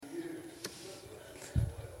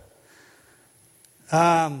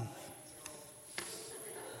Um,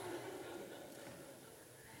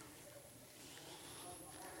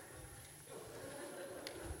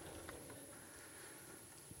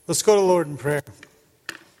 let's go to the Lord in prayer.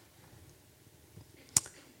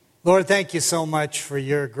 Lord, thank you so much for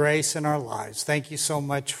your grace in our lives. Thank you so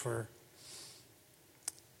much for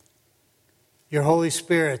your Holy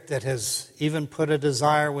Spirit that has even put a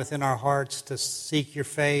desire within our hearts to seek your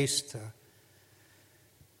face, to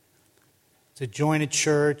join a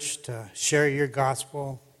church, to share your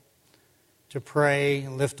gospel, to pray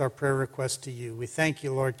and lift our prayer requests to you. We thank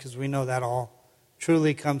you, Lord, because we know that all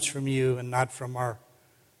truly comes from you and not from our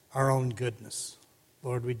own goodness.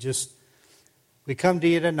 Lord, we come to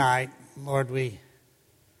you tonight. Lord, we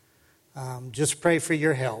just pray for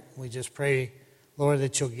your help. We just pray, Lord,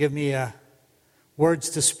 that you'll give me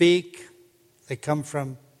words to speak. They come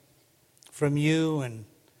from you, and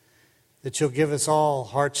that you'll give us all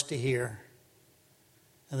hearts to hear,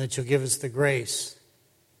 and that you'll give us the grace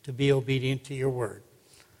to be obedient to your word.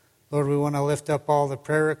 Lord, we want to lift up all the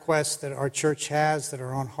prayer requests that our church has that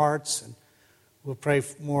are on hearts, and we'll pray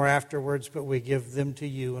more afterwards, but we give them to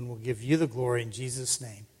you, and we'll give you the glory in Jesus'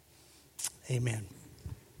 name. Amen.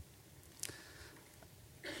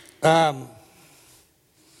 I'm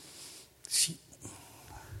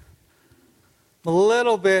a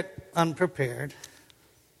little bit unprepared,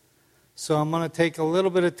 so I'm going to take a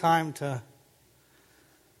little bit of time to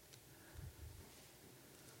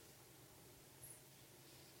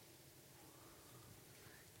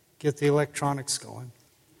get the electronics going.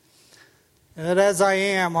 And as I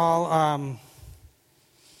am, I'll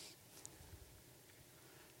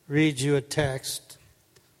read you a text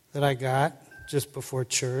that I got just before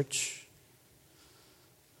church.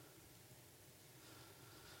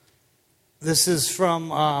 This is from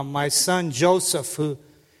my son Joseph, who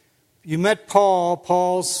you met Paul.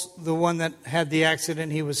 Paul's the one that had the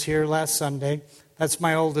accident. He was here last Sunday. That's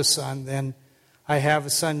my oldest son. Then I have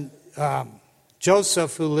a son,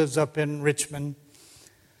 Joseph, who lives up in Richmond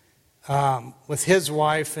with his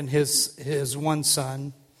wife and his one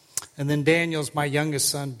son. And then Daniel's my youngest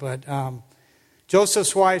son. But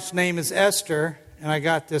Joseph's wife's name is Esther. And I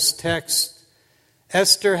got this text.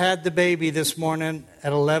 Esther had the baby this morning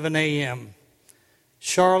at 11 a.m.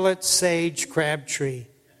 Charlotte Sage Crabtree.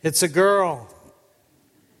 It's a girl.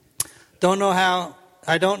 Don't know how.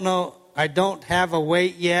 I don't have a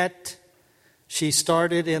weight yet. She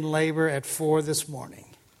started in labor at 4 this morning.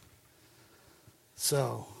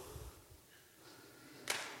 So.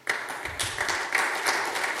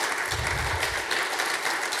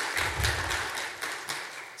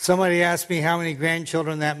 Somebody asked me how many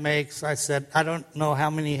grandchildren that makes. I said, I don't know how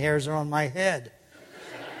many hairs are on my head.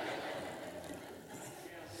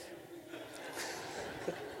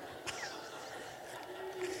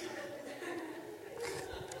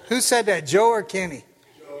 Who said that, Joe or Kenny?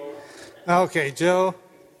 Joe. Okay, Joe.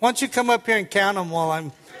 Why don't you come up here and count them while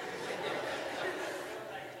I'm...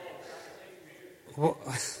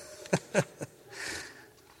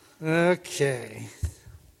 Okay.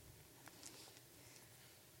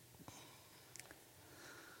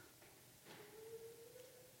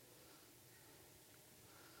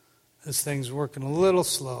 This thing's working a little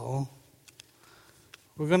slow.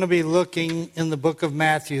 We're going to be looking in the book of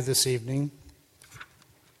Matthew this evening.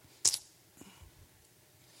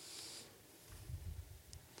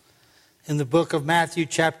 In the book of Matthew,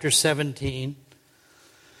 chapter 17.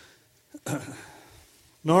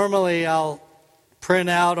 Normally, I'll print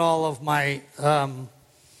out all of my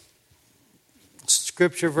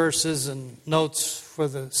scripture verses and notes for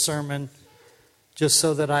the sermon, just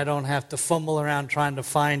so that I don't have to fumble around trying to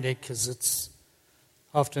find it, because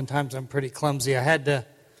oftentimes I'm pretty clumsy. I had to,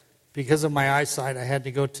 because of my eyesight, I had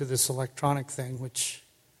to go to this electronic thing, which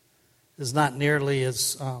is not nearly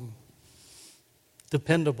as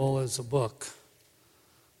dependable as a book.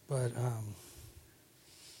 But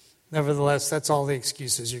nevertheless, that's all the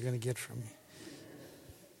excuses you're going to get from me.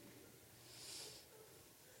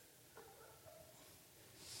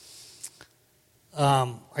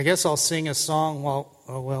 I guess I'll sing a song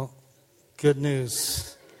well, good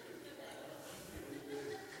news.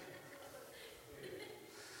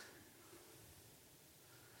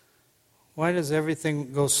 Why does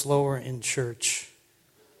everything go slower in church?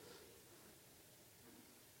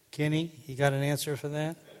 Kenny, you got an answer for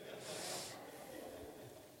that?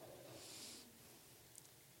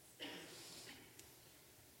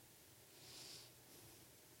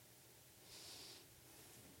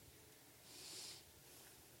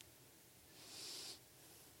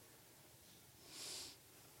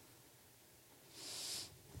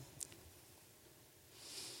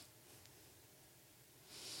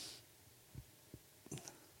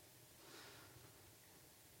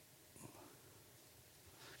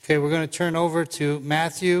 Okay, we're going to turn over to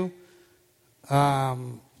Matthew.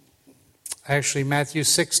 Matthew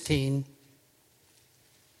 16.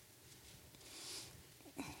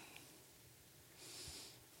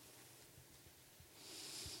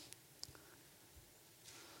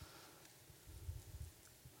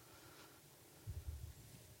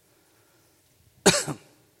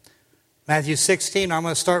 Matthew 16, I'm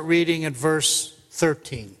going to start reading at verse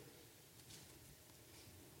 13.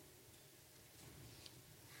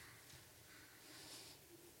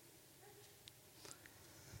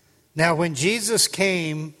 Now when Jesus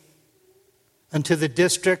came unto the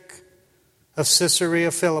district of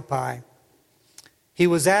Caesarea Philippi, he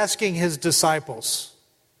was asking his disciples,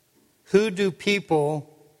 "Who do people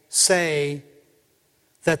say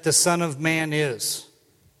that the Son of Man is?"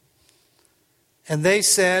 And they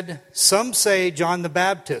said, "Some say John the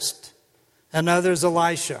Baptist, and others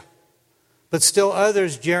Elisha, but still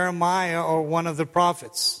others Jeremiah or one of the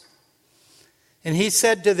prophets." And he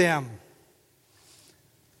said to them,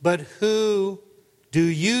 "But who do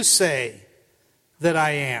you say that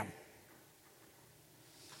I am?"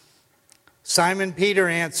 Simon Peter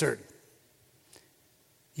answered,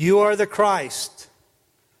 "You are the Christ,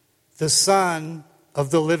 the Son of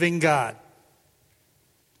the living God."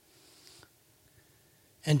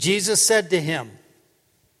 And Jesus said to him,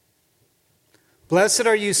 "Blessed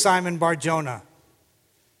are you, Simon Bar-Jonah,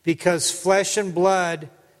 because flesh and blood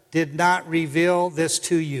did not reveal this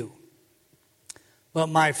to you, but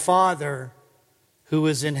my Father who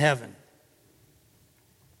is in heaven."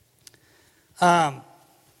 Now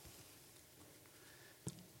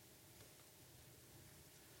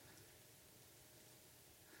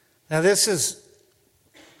this is,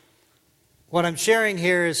 what I'm sharing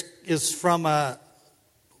here is from a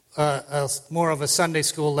more of a Sunday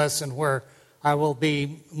school lesson where I will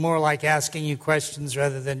be more like asking you questions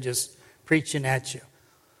rather than just preaching at you.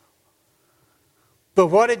 But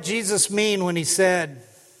what did Jesus mean when he said,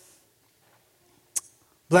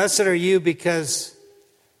 "Blessed are you because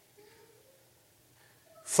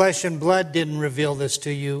flesh and blood didn't reveal this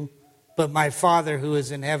to you, but my Father who is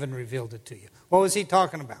in heaven revealed it to you"? What was he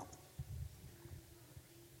talking about?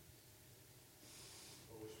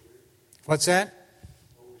 What's that?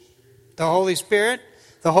 The Holy Spirit.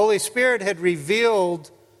 The Holy Spirit had revealed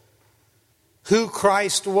who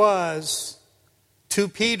Christ was to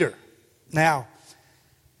Peter. Now,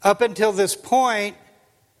 up until this point,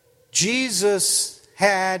 Jesus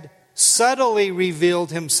had subtly revealed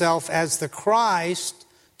himself as the Christ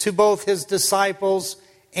to both his disciples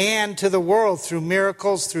and to the world through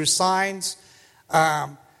miracles, through signs.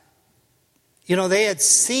 They had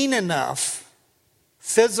seen enough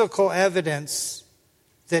physical evidence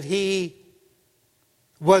that he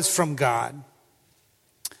was from God.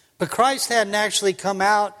 But Christ hadn't actually come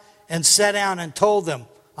out and sat down and told them,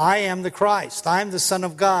 "I am the Christ. I am the Son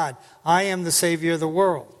of God. I am the Savior of the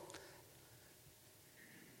world."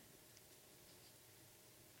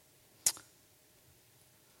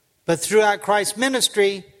 But throughout Christ's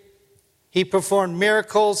ministry, he performed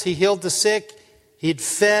miracles. He healed the sick. He'd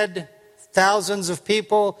fed thousands of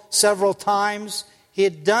people several times. He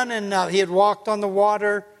had done enough. He had walked on the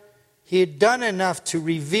water. He had done enough to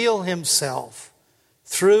reveal himself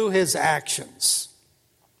through his actions.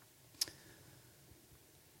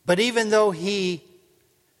 But even though he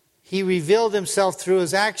revealed himself through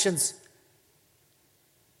his actions,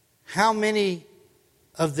 how many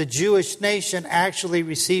of the Jewish nation actually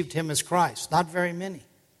received him as Christ? Not very many.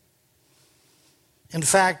 In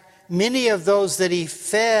fact, many of those that he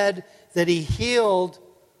fed, that he healed,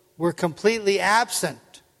 were completely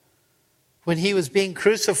absent when he was being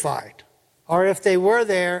crucified. Or if they were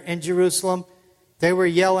there in Jerusalem, they were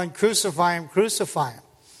yelling, "Crucify him, crucify him."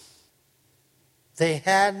 It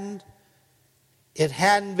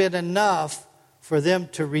hadn't been enough for them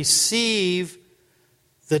to receive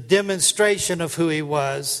the demonstration of who he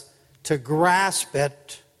was, to grasp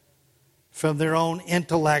it from their own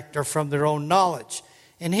intellect or from their own knowledge.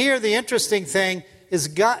 And here the interesting thing is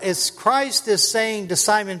Christ is saying to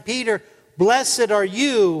Simon Peter, "Blessed are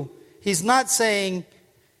you." He's not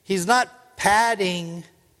patting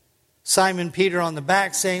Simon Peter on the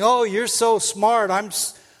back saying, "Oh, you're so smart.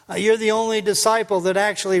 You're the only disciple that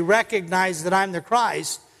actually recognized that I'm the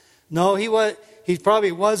Christ." No, he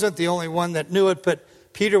probably wasn't the only one that knew it, but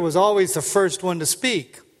Peter was always the first one to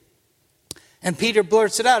speak. And Peter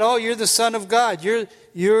blurts it out, "Oh, you're the Son of God. You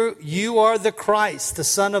are the Christ, the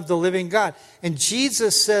Son of the living God." And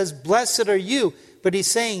Jesus says, "Blessed are you." But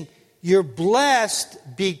he's saying, you're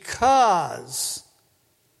blessed because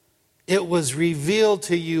it was revealed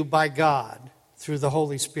to you by God through the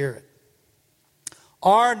Holy Spirit.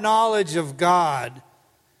 Our knowledge of God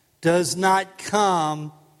does not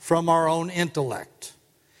come from our own intellect,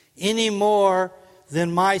 any more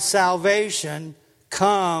than my salvation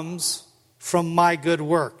comes from my good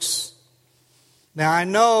works. Now, I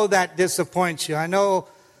know that disappoints you. I know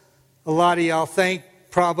a lot of y'all think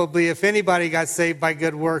probably if anybody got saved by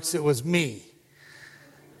good works, it was me.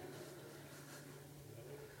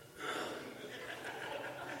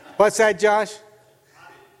 What's that, Josh?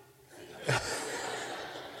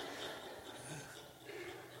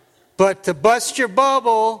 But to bust your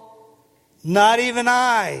bubble, not even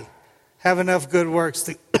I have enough good works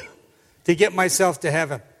to get myself to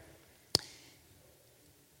heaven.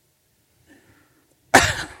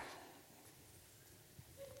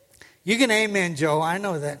 You can amen, Joe. I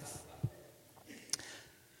know that.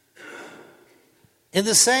 In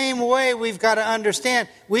the same way, we've got to understand,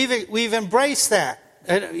 we've embraced that.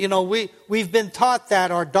 We've been taught that,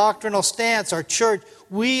 our doctrinal stance, our church.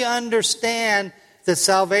 We understand that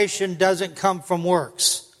salvation doesn't come from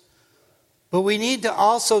works. But we need to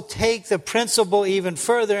also take the principle even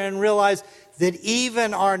further and realize that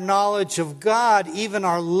even our knowledge of God, even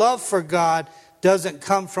our love for God, doesn't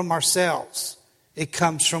come from ourselves. It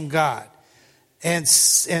comes from God. And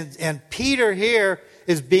Peter here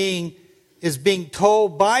is being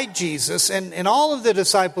told by Jesus, and all of the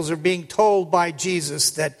disciples are being told by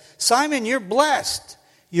Jesus that, Simon, you're blessed.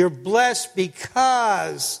 You're blessed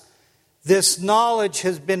because this knowledge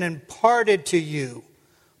has been imparted to you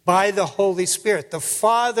by the Holy Spirit. The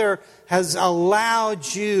Father has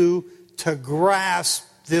allowed you to grasp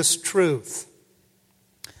this truth.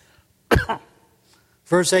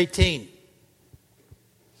 Verse 18.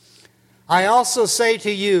 I also say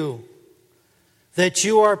to you that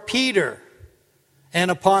you are Peter, and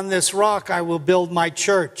upon this rock I will build my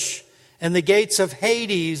church, and the gates of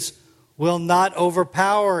Hades will not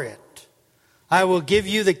overpower it. I will give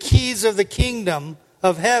you the keys of the kingdom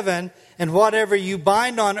of heaven, and whatever you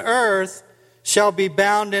bind on earth shall be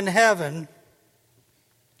bound in heaven,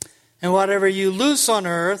 and whatever you loose on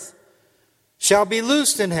earth shall be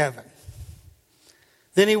loosed in heaven.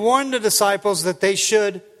 Then he warned the disciples that they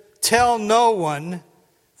should tell no one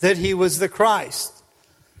that he was the Christ.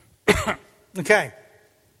 Okay.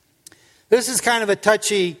 This is kind of a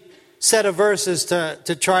touchy set of verses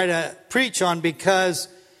to try to preach on, because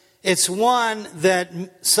it's one that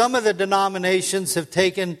some of the denominations have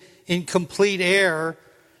taken in complete error.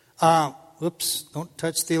 Whoops, don't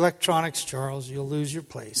touch the electronics, Charles. You'll lose your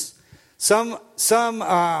place. Some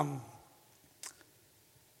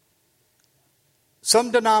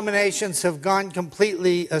denominations have gone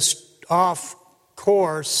completely off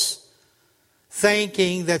course,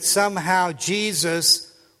 thinking that somehow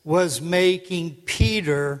Jesus was making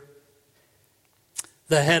Peter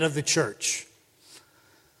the head of the church.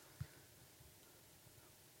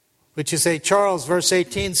 Which is Charles, verse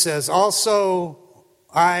 18 says,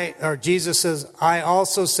 Jesus says, I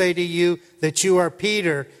also say to you that you are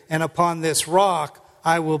Peter, and upon this rock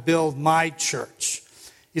I will build my church.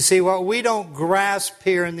 You see, what we don't grasp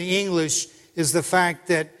here in the English is the fact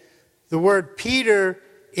that the word Peter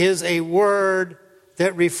is a word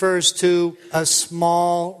that refers to a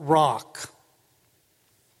small rock.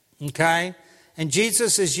 Okay? And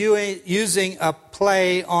Jesus is using a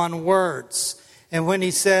play on words. And when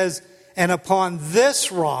he says, and upon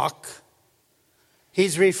this rock,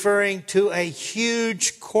 he's referring to a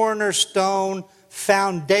huge cornerstone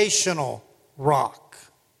foundational rock.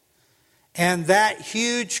 And that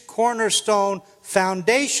huge cornerstone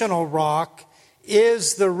foundational rock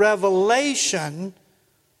is the revelation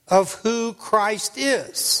of who Christ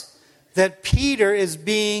is. That Peter is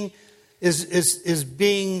being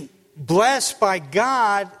blessed by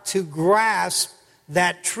God to grasp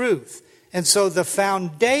that truth. And so the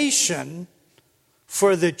foundation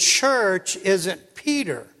for the church isn't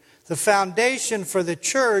Peter. The foundation for the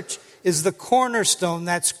church is the cornerstone,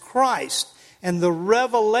 that's Christ. And the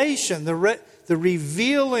revelation, the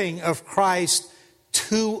revealing of Christ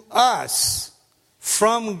to us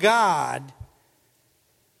from God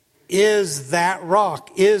is that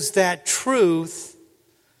rock, is that truth.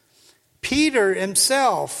 Peter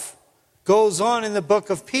himself goes on in the book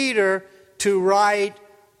of Peter to write,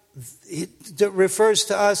 that refers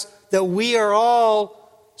to us that we are all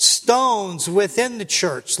stones within the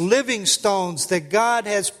church, living stones that God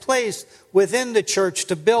has placed within the church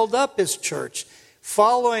to build up his church.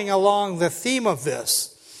 Following along the theme of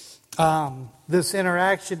this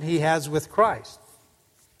interaction he has with Christ.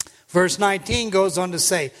 Verse 19 goes on to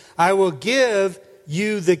say, I will give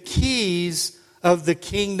you the keys of the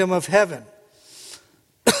kingdom of heaven.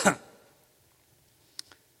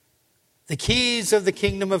 The keys of the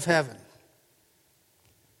kingdom of heaven.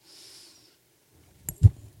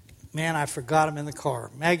 man, I forgot them in the car.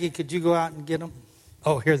 Maggie, could you go out and get them?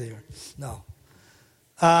 Oh, here they are. No.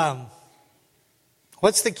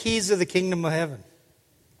 What's the keys of the kingdom of heaven?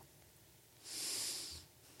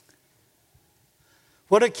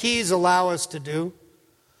 What do keys allow us to do?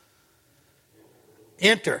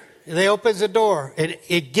 Enter. They opens the door.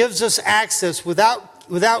 It gives us access.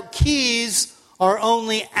 Without keys, our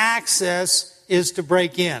only access is to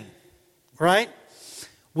break in. Right?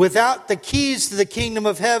 Without the keys to the kingdom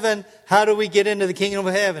of heaven, how do we get into the kingdom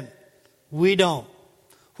of heaven? We don't.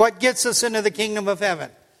 What gets us into the kingdom of heaven?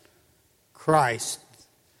 Christ.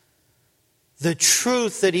 The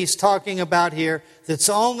truth that he's talking about here, that's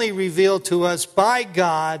only revealed to us by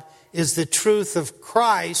God, is the truth of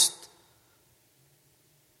Christ.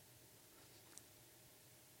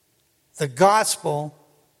 The gospel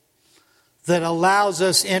that allows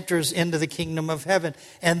us enters into the kingdom of heaven.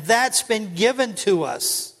 And that's been given to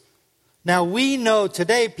us. Now we know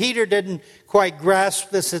today, Peter didn't quite grasp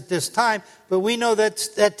this at this time, but we know that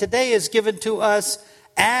today is given to us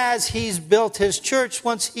as he's built his church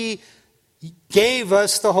once he gave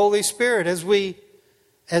us the Holy Spirit. As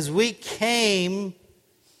we came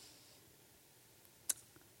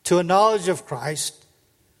to a knowledge of Christ,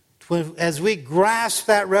 as we grasp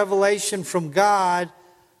that revelation from God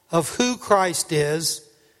of who Christ is,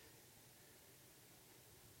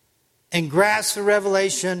 and grasp the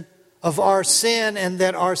revelation of our sin, and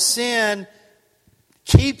that our sin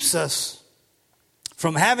keeps us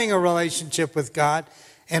from having a relationship with God,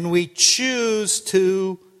 and we choose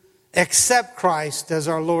to accept Christ as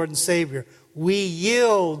our Lord and Savior, we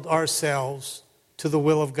yield ourselves to the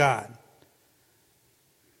will of God.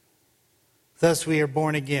 Thus we are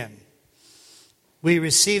born again. We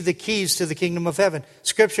receive the keys to the kingdom of heaven.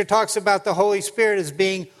 Scripture talks about the Holy Spirit as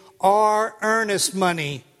being our earnest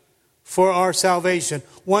money for our salvation.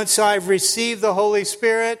 Once I've received the Holy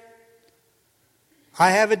Spirit,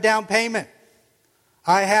 I have a down payment.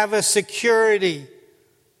 I have a security.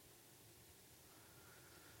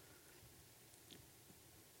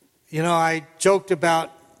 You know, I joked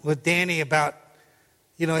with Danny about,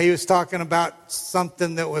 he was talking about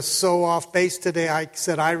something that was so off base today. I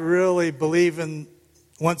said, I really believe in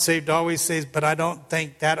once saved, always saved, but I don't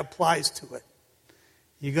think that applies to it.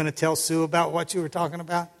 You going to tell Sue about what you were talking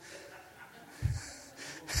about?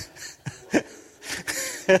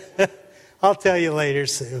 I'll tell you later,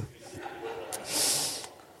 Sue.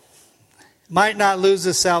 Might not lose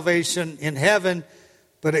his salvation in heaven,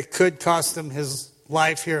 but it could cost him his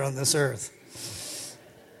life here on this earth.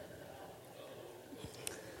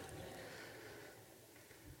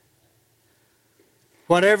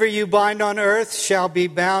 Whatever you bind on earth shall be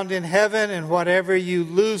bound in heaven, and whatever you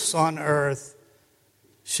loose on earth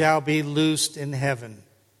shall be loosed in heaven.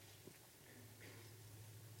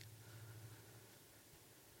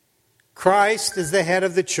 Christ is the head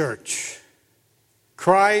of the church.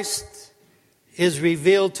 Christ is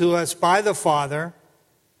revealed to us by the Father.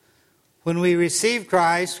 When we receive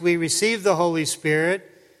Christ, we receive the Holy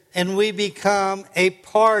Spirit, and we become a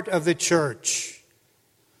part of the church.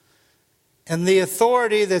 And the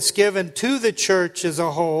authority that's given to the church as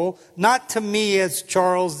a whole, not to me as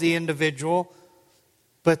Charles the individual,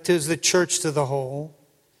 but to the church to the whole,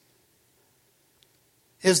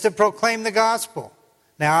 is to proclaim the gospel.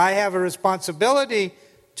 Now, I have a responsibility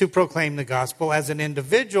to proclaim the gospel as an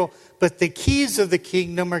individual, but the keys of the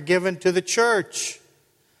kingdom are given to the church.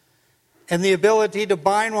 And the ability to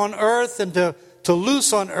bind on earth and to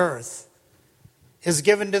loose on earth is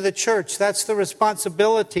given to the church. That's the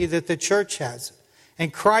responsibility that the church has.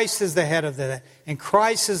 And Christ is the head of that. And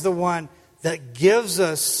Christ is the one that gives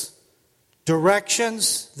us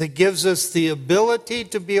directions, that gives us the ability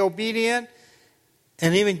to be obedient,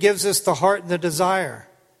 and even gives us the heart and the desire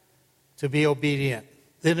to be obedient.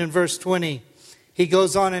 Then in verse 20, he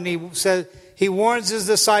goes on and he says, he warns his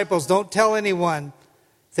disciples, don't tell anyone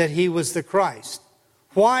that he was the Christ.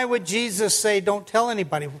 Why would Jesus say, don't tell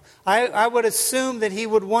anybody? I would assume that he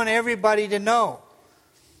would want everybody to know.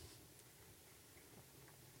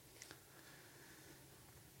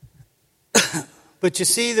 But you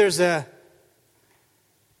see, there's the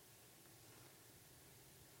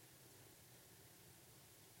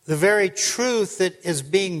very truth that is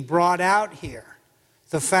being brought out here.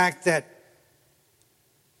 The fact that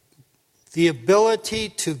the ability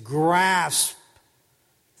to grasp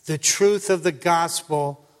the truth of the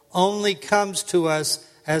gospel only comes to us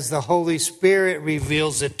as the Holy Spirit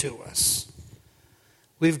reveals it to us.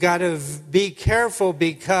 We've got to be careful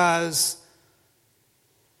because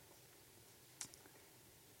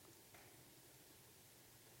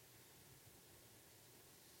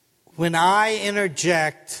when I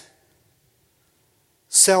interject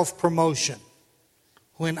self-promotion.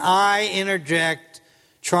 When I interject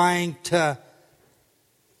trying to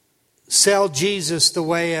sell Jesus the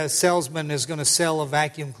way a salesman is going to sell a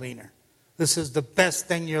vacuum cleaner. This is the best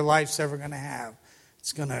thing your life's ever going to have.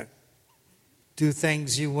 It's going to do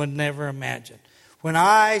things you would never imagine. When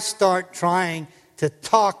I start trying to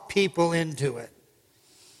talk people into it,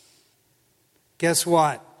 guess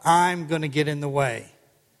what? I'm going to get in the way.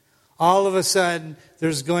 All of a sudden,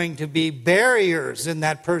 there's going to be barriers in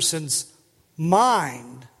that person's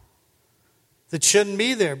mind that shouldn't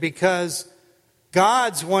be there because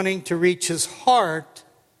God's wanting to reach his heart,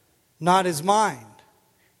 not his mind.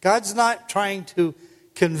 God's not trying to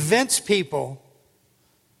convince people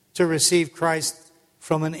to receive Christ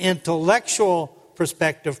from an intellectual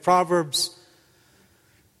perspective. Proverbs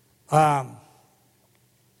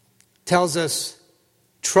tells us,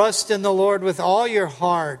 trust in the Lord with all your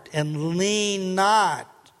heart and lean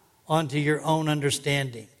not onto your own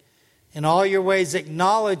understanding. In all your ways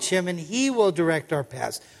acknowledge him and he will direct our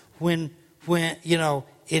paths. When it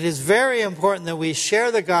is very important that we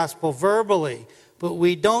share the gospel verbally, but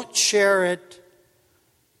we don't share it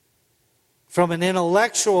from an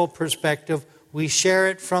intellectual perspective. We share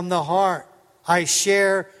it from the heart. I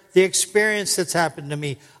share the experience that's happened to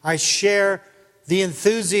me. I share the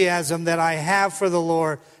enthusiasm that I have for the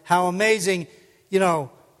Lord. How amazing, you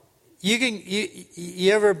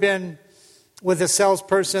ever been with a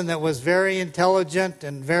salesperson that was very intelligent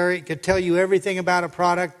and could tell you everything about a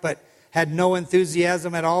product but had no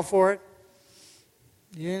enthusiasm at all for it?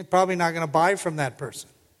 You're probably not going to buy from that person.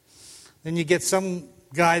 Then you get some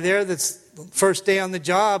guy there that's first day on the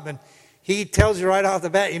job and he tells you right off the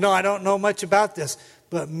bat, I don't know much about this,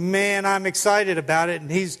 but man, I'm excited about it.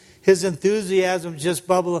 And his enthusiasm just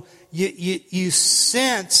bubble. You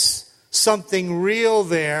sense something real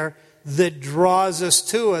there that draws us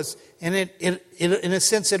to us. And it in a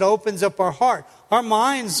sense, it opens up our heart. Our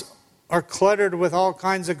minds are cluttered with all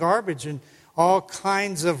kinds of garbage and all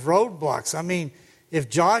kinds of roadblocks. I mean, if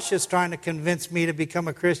Josh is trying to convince me to become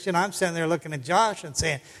a Christian, I'm sitting there looking at Josh and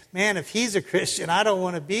saying, man, if he's a Christian, I don't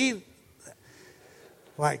want to be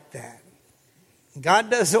like that. God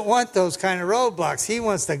doesn't want those kind of roadblocks. He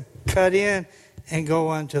wants to cut in and go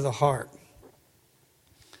on to the heart.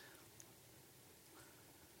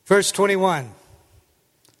 Verse 21.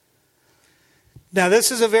 Now,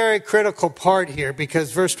 this is a very critical part here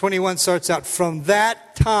because verse 21 starts out, from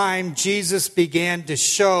that time Jesus began to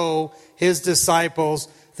show his disciples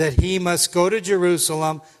that he must go to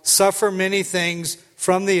Jerusalem, suffer many things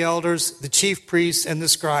from the elders, the chief priests, and the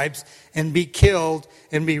scribes, and be killed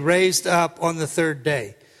and be raised up on the third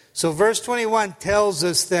day. So verse 21 tells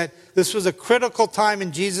us that this was a critical time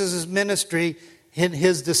in Jesus' ministry in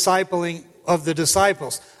his discipling of the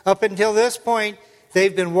disciples. Up until this point,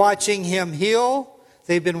 they've been watching him heal.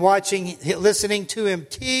 They've been listening to him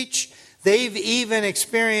teach. They've even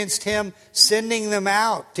experienced him sending them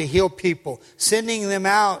out to heal people, sending them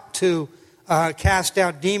out to cast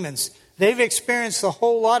out demons. They've experienced a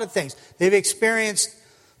whole lot of things. They've experienced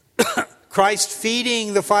Christ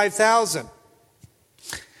feeding the 5,000.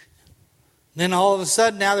 Then all of a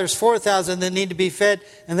sudden, now there's 4,000 that need to be fed,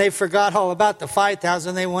 and they forgot all about the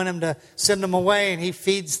 5,000. They want him to send them away, and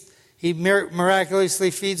he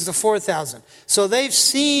miraculously feeds the 4,000. So they've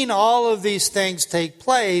seen all of these things take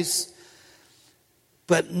place,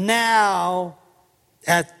 but now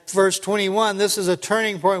at verse 21, this is a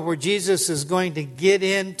turning point where Jesus is going to get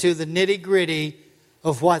into the nitty-gritty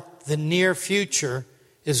of what the near future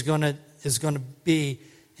is going to be,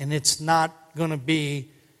 and it's not going to be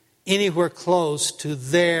anywhere close to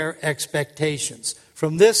their expectations.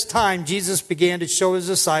 From this time, Jesus began to show his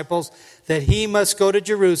disciples that he must go to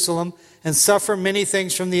Jerusalem and suffer many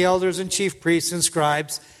things from the elders and chief priests and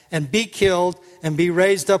scribes and be killed and be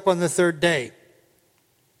raised up on the third day.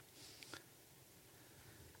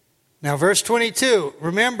 Now, verse 22,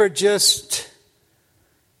 remember just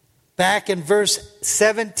back in verse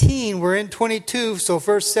 17, we're in 22, so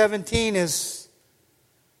verse 17 is,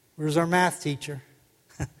 where's our math teacher?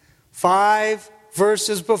 5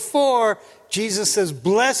 verses before, Jesus says,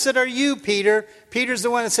 blessed are you, Peter. Peter's the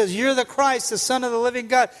one that says, you're the Christ, the Son of the living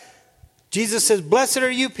God. Jesus says, blessed are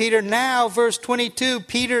you, Peter. Now, verse 22,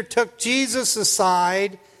 Peter took Jesus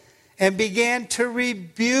aside and began to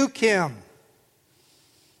rebuke him.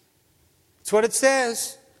 That's what it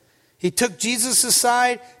says. He took Jesus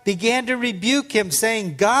aside, began to rebuke him,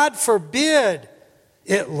 saying, God forbid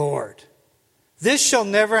it, Lord. This shall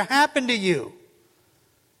never happen to you.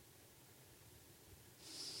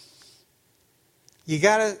 You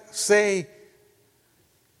got to say,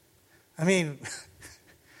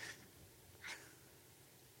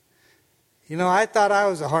 I thought I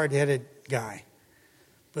was a hard-headed guy.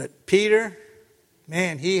 But Peter,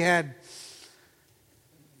 man, he had,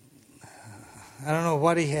 I don't know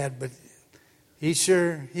what he had, but he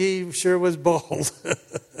sure was bold.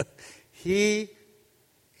 He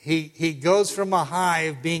goes from a high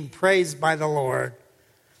of being praised by the Lord.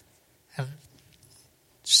 And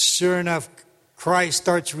sure enough, Christ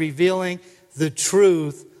starts revealing the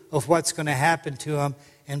truth of what's going to happen to him.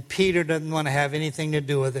 And Peter doesn't want to have anything to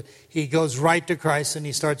do with it. He goes right to Christ and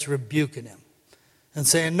he starts rebuking him and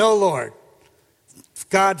saying, "No, Lord,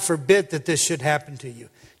 God forbid that this should happen to you."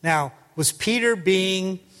 Now, was Peter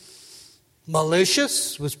being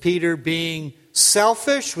malicious? Was Peter being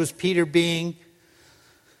selfish? Was Peter being...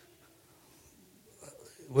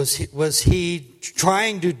 Was he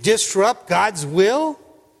trying to disrupt God's will?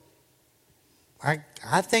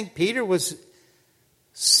 I think Peter was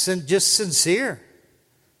just sincere.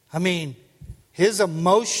 I mean, his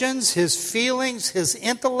emotions, his feelings, his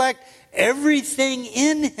intellect, everything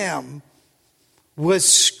in him was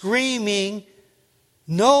screaming,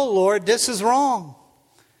 "No, Lord, this is wrong."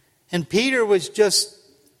 And Peter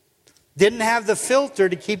didn't have the filter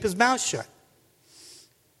to keep his mouth shut.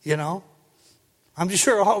 I'm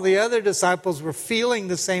sure all the other disciples were feeling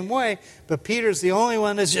the same way, but Peter's the only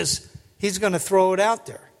one he's going to throw it out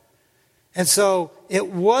there. And so it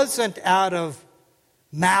wasn't out of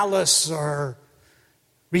malice or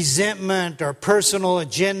resentment or personal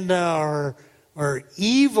agenda or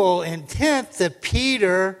evil intent that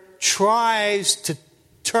Peter tries to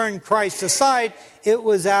turn Christ aside. It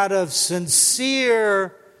was out of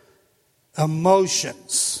sincere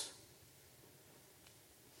emotions.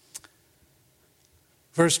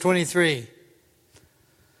 Verse 23.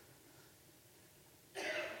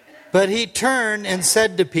 But he turned and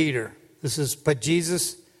said to Peter, but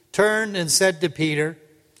Jesus turned and said to Peter,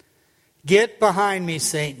 "Get behind me,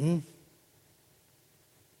 Satan.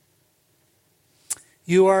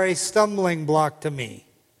 You are a stumbling block to me,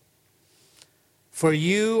 for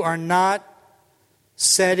you are not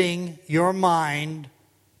setting your mind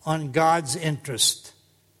on God's interest,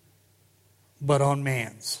 but on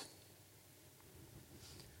man's."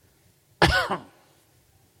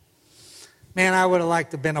 Man, I would have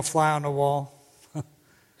liked to have been a fly on the wall.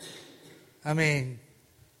 I mean,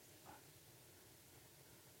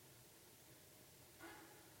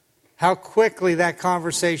 how quickly that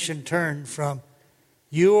conversation turned from,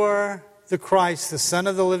 "You are the Christ, the Son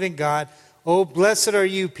of the living God. Oh, blessed are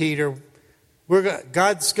you, Peter.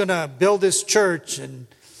 God's going to build his church." And,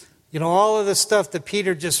 all of the stuff that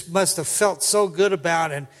Peter just must have felt so good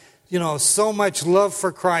about, and, so much love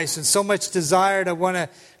for Christ and so much desire to want to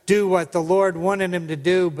do what the Lord wanted him to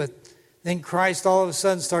do. But then Christ all of a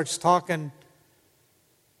sudden starts talking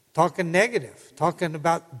negative, talking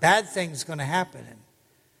about bad things going to happen.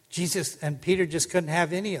 And Peter just couldn't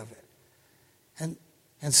have any of it.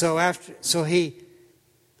 And so he,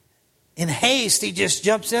 in haste, he just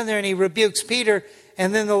jumps in there and he rebukes Peter.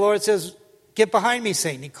 And then the Lord says, "Get behind me,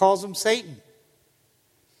 Satan." He calls him Satan.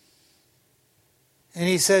 And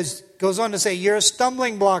he goes on to say, "You're a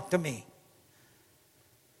stumbling block to me."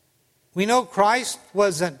 We know Christ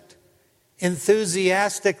wasn't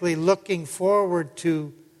enthusiastically looking forward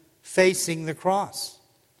to facing the cross.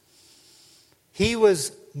 He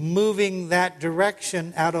was moving that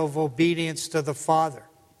direction out of obedience to the Father.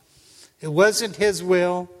 It wasn't his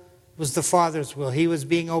will, it was the Father's will. He was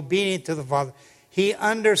being obedient to the Father. He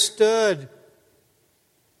understood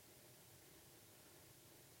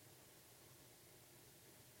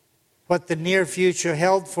what the near future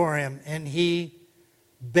held for him, and he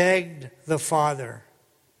begged the Father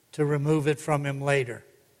to remove it from him later.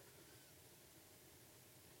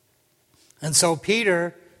 And so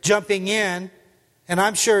Peter, jumping in, and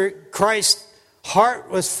I'm sure Christ's heart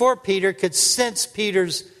was for Peter, could sense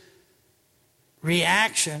Peter's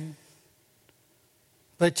reaction,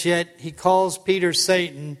 but yet he calls Peter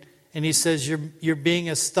Satan, and he says, you're being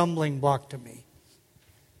a stumbling block to me.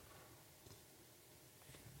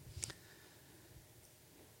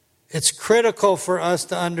 It's critical for us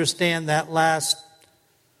to understand that last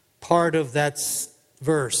part of that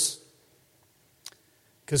verse,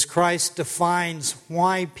 because Christ defines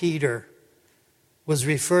why Peter was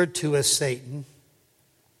referred to as Satan,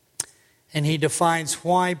 and he defines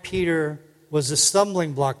why Peter was a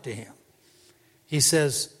stumbling block to him. He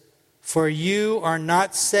says, "For you are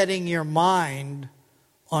not setting your mind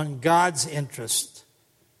on God's interest,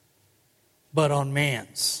 but on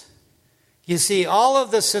man's." You see, all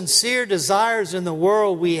of the sincere desires in the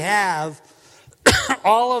world we have,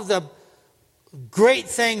 all of the great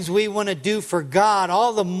things we want to do for God,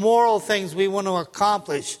 all the moral things we want to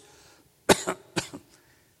accomplish,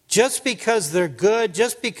 just because they're good,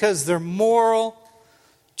 just because they're moral,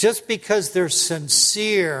 just because they're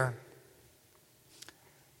sincere,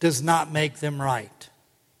 does not make them right.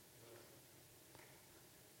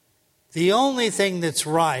 The only thing that's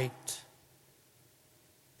right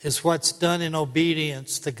is what's done in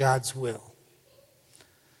obedience to God's will.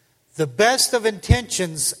 The best of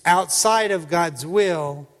intentions outside of God's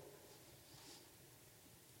will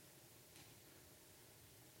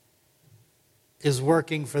is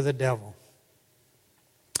working for the devil.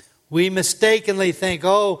 We mistakenly think,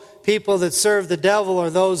 people that serve the devil are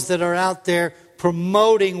those that are out there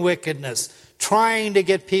promoting wickedness, trying to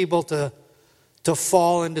get people to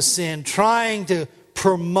fall into sin, trying to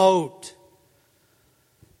promote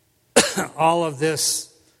all of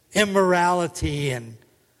this immorality and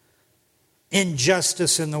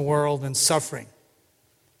injustice in the world and suffering.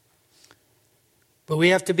 But we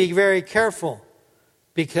have to be very careful,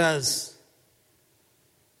 because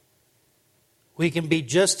we can be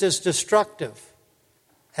just as destructive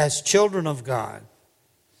as children of God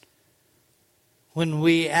when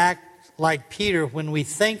we act like Peter, when we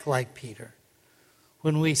think like Peter,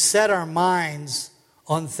 when we set our minds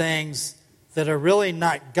on things that are really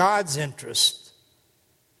not God's interest,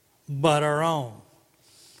 but our own.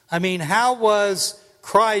 I mean, how was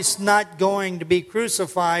Christ not going to be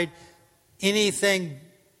crucified? Anything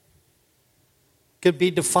could be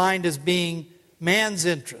defined as being man's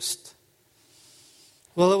interest.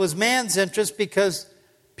 Well, it was man's interest because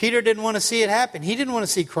Peter didn't want to see it happen. He didn't want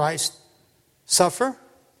to see Christ suffer.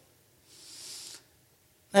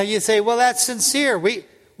 Now you say, well, that's sincere. We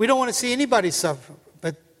don't want to see anybody suffer.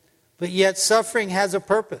 But yet suffering has a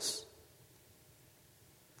purpose.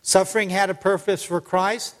 Suffering had a purpose for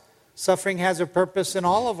Christ. Suffering has a purpose in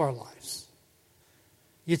all of our lives.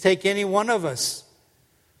 You take any one of us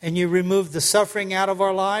and you remove the suffering out of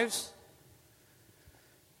our lives,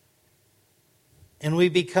 and we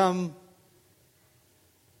become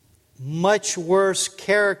much worse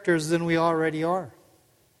characters than we already are.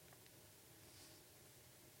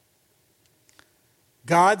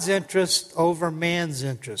 God's interest over man's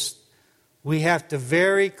interest. We have to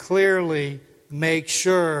very clearly make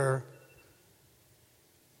sure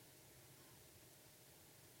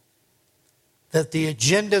that the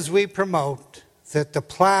agendas we promote, that the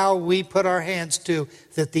plow we put our hands to,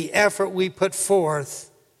 that the effort we put forth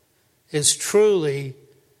is truly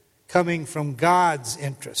coming from God's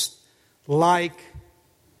interest. Thank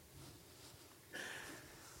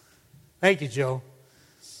you, Joe.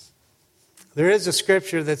 There is a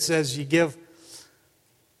scripture that says you give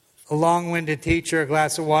a long-winded teacher a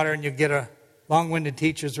glass of water and you get a long-winded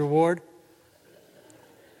teacher's reward.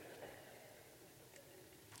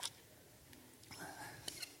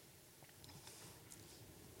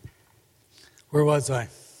 Where was I?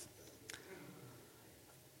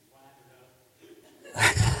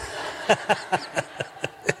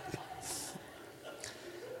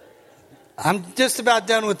 I'm just about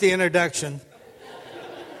done with the introduction.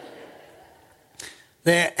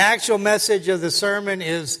 The actual message of the sermon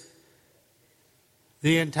is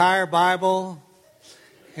the entire Bible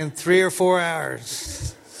in 3 or 4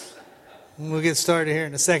 hours. We'll get started here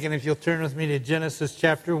in a second if you'll turn with me to Genesis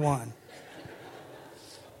chapter 1.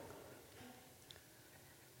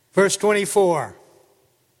 Verse 24.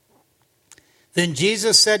 Then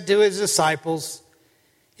Jesus said to his disciples,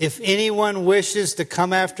 "If anyone wishes to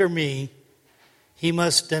come after me, he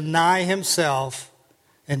must deny himself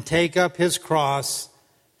and take up his cross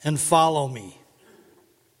and follow me."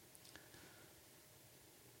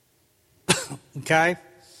 Okay?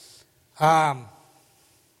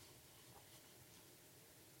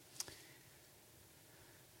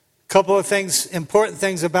 Couple of things, important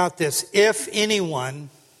things about this. If anyone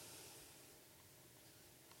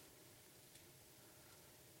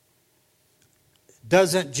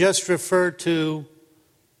doesn't just refer to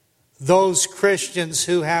those Christians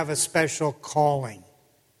who have a special calling.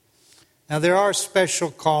 Now, there are special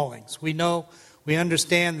callings. We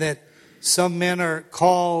understand that some men are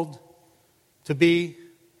called to be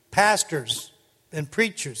pastors and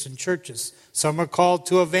preachers in churches. Some are called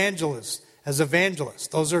to evangelists as evangelists.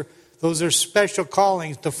 Those are special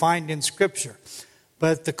callings defined in Scripture.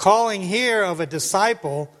 But the calling here of a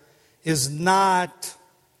disciple is not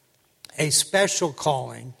a special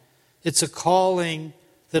calling. It's a calling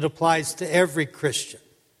that applies to every Christian.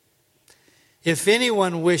 If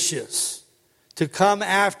anyone wishes to come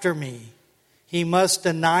after me, he must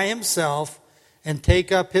deny himself and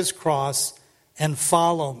take up his cross and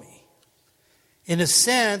follow me. In a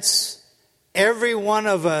sense, every one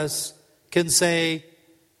of us can say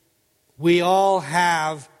we all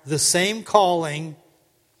have the same calling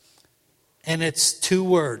And it's 2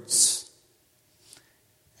 words.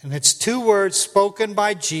 And it's 2 words spoken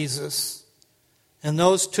by Jesus. And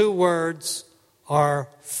those 2 words are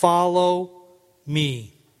follow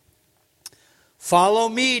me. Follow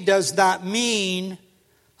me does not mean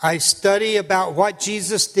I study about what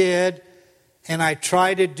Jesus did and I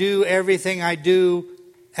try to do everything I do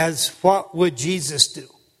as what would Jesus do.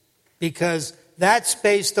 Because that's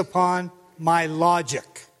based upon my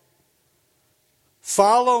logic.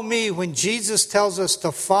 Follow me, when Jesus tells us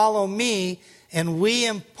to follow me and we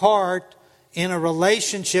impart in a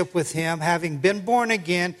relationship with Him, having been born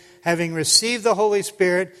again, having received the Holy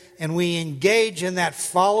Spirit, and we engage in that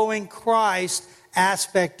following Christ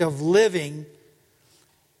aspect of living,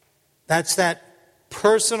 that's that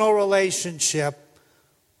personal relationship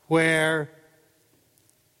where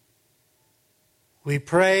we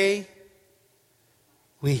pray,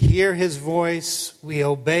 we hear His voice, we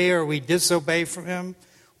obey or we disobey from Him,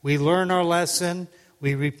 we learn our lesson,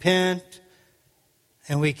 we repent,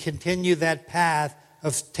 and we continue that path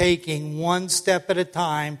of taking one step at a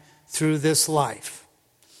time through this life.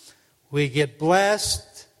 We get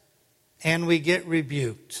blessed and we get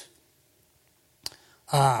rebuked.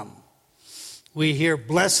 We hear,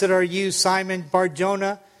 "Blessed are you, Simon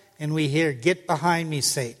Bar-Jonah," and we hear, "Get behind me,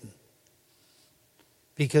 Satan."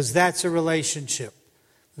 Because that's a relationship.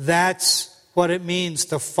 That's what it means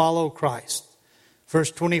to follow Christ.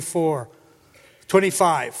 Verse 25,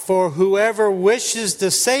 "For whoever wishes to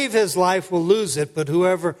save his life will lose it, but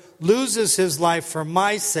whoever loses his life for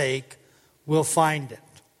my sake will find it."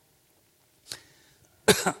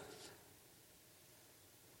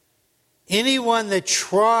 Anyone that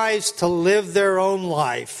tries to live their own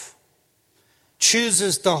life,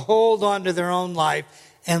 chooses to hold on to their own life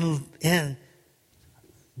and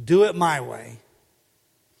do it my way,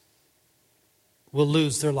 will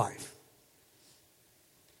lose their life.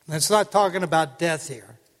 And it's not talking about death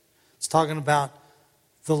here. It's talking about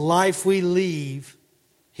the life we leave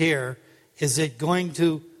here. Is it going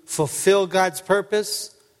to fulfill God's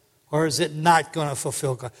purpose, or is it not going to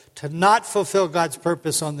fulfill God? To not fulfill God's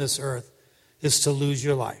purpose on this earth is to lose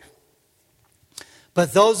your life.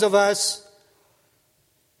 But those of us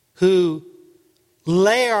who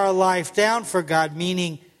lay our life down for God,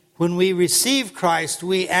 meaning when we receive Christ,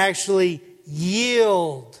 we actually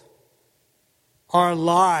yield our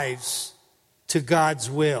lives to God's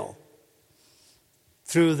will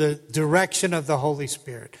through the direction of the Holy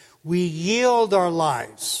Spirit. We yield our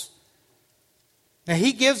lives. Now,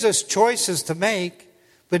 He gives us choices to make,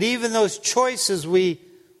 but even those choices we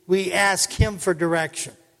ask Him for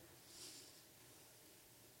direction.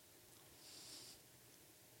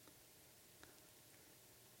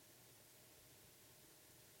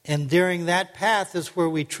 And during that path is where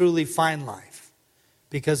we truly find life.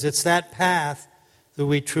 Because it's that path that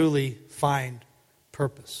we truly find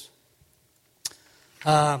purpose.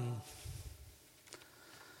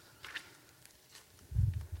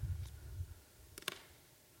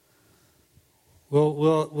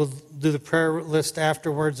 We'll do the prayer list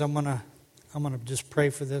afterwards. I'm gonna just pray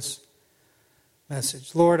for this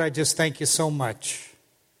message. Lord, I just thank you so much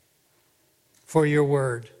for your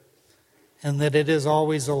word, and that it is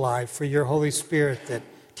always alive, for your Holy Spirit that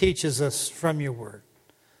teaches us from your word.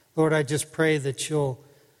 Lord, I just pray that you'll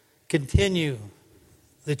continue,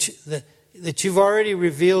 that you've already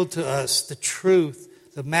revealed to us the truth,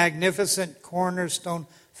 the magnificent cornerstone,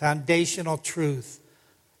 foundational truth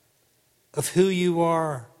of who you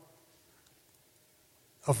are,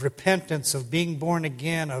 of repentance, of being born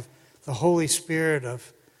again, of the Holy Spirit,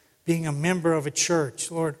 of being a member of a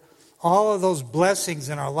church. Lord, all of those blessings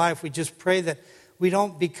in our life, we just pray that we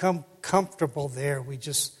don't become comfortable there. We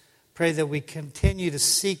just pray that we continue to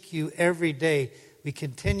seek you every day. We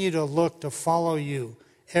continue to look to follow you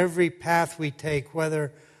every path we take,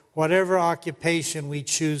 whatever occupation we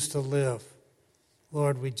choose to live.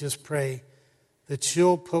 Lord, we just pray that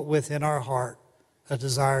you'll put within our heart a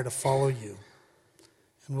desire to follow you.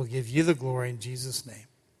 And we'll give you the glory in Jesus' name.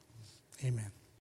 Amen.